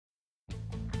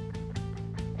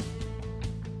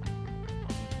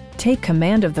Take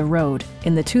command of the road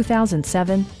in the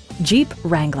 2007 Jeep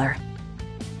Wrangler.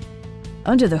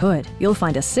 Under the hood, you'll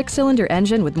find a 6-cylinder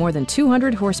engine with more than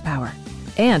 200 horsepower.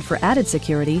 And for added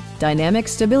security, dynamic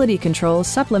stability control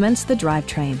supplements the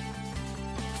drivetrain.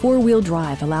 4-wheel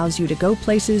drive allows you to go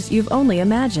places you've only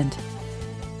imagined.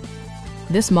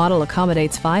 This model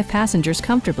accommodates 5 passengers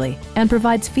comfortably and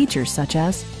provides features such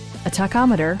as a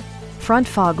tachometer, front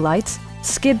fog lights,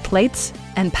 skid plates,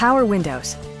 and power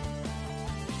windows.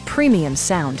 Premium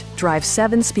sound drives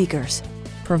 7 speakers,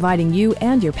 providing you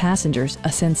and your passengers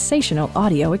a sensational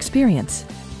audio experience.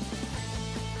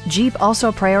 Jeep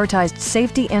also prioritized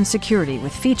safety and security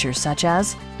with features such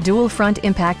as dual front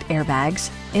impact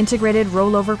airbags, integrated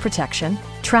rollover protection,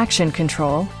 traction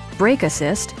control, brake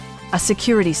assist, a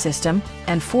security system,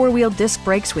 and 4-wheel disc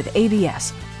brakes with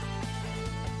ABS.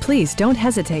 Please don't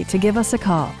hesitate to give us a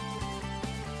call.